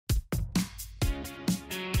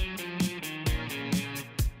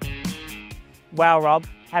Wow, Rob,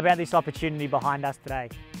 how about this opportunity behind us today?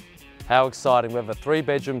 How exciting. We have a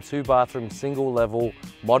 3-bedroom, 2-bathroom, single level,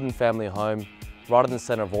 modern family home right in the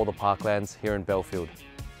centre of all the parklands here in Bellfield.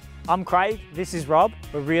 I'm Craig, this is Rob.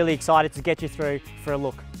 We're really excited to get you through for a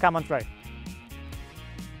look. Come on through.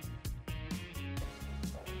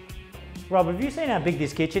 Rob, have you seen how big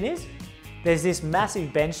this kitchen is? There's this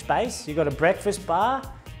massive bench space. You've got a breakfast bar,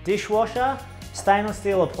 dishwasher, stainless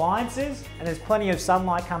steel appliances, and there's plenty of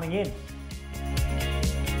sunlight coming in.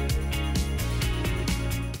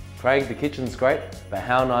 Craig, the kitchen's great, but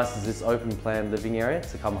how nice is this open plan living area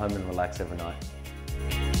to come home and relax every night?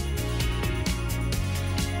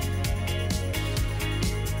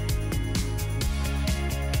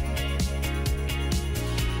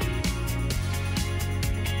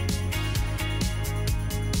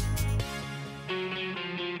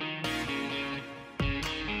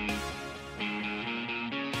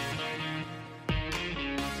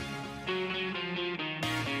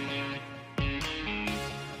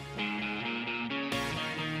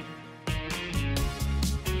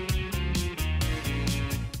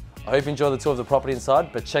 I hope you enjoy the tour of the property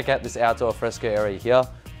inside, but check out this outdoor fresco area here,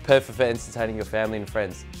 perfect for entertaining your family and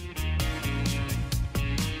friends.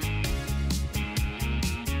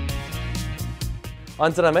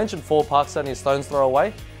 And did I mention 4 parks only a stone's throw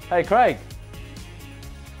away? Hey Craig!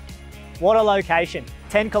 What a location,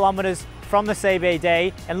 10 kilometres from the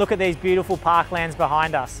CBD, and look at these beautiful parklands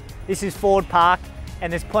behind us. This is Ford Park, and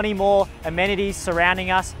there's plenty more amenities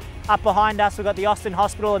surrounding us. Up behind us, we've got the Austin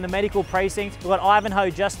Hospital and the medical precinct. We've got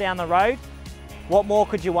Ivanhoe just down the road. What more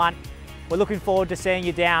could you want? We're looking forward to seeing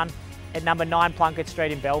you down at number 9 Plunkett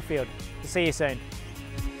Street in Bellfield. We'll see you soon.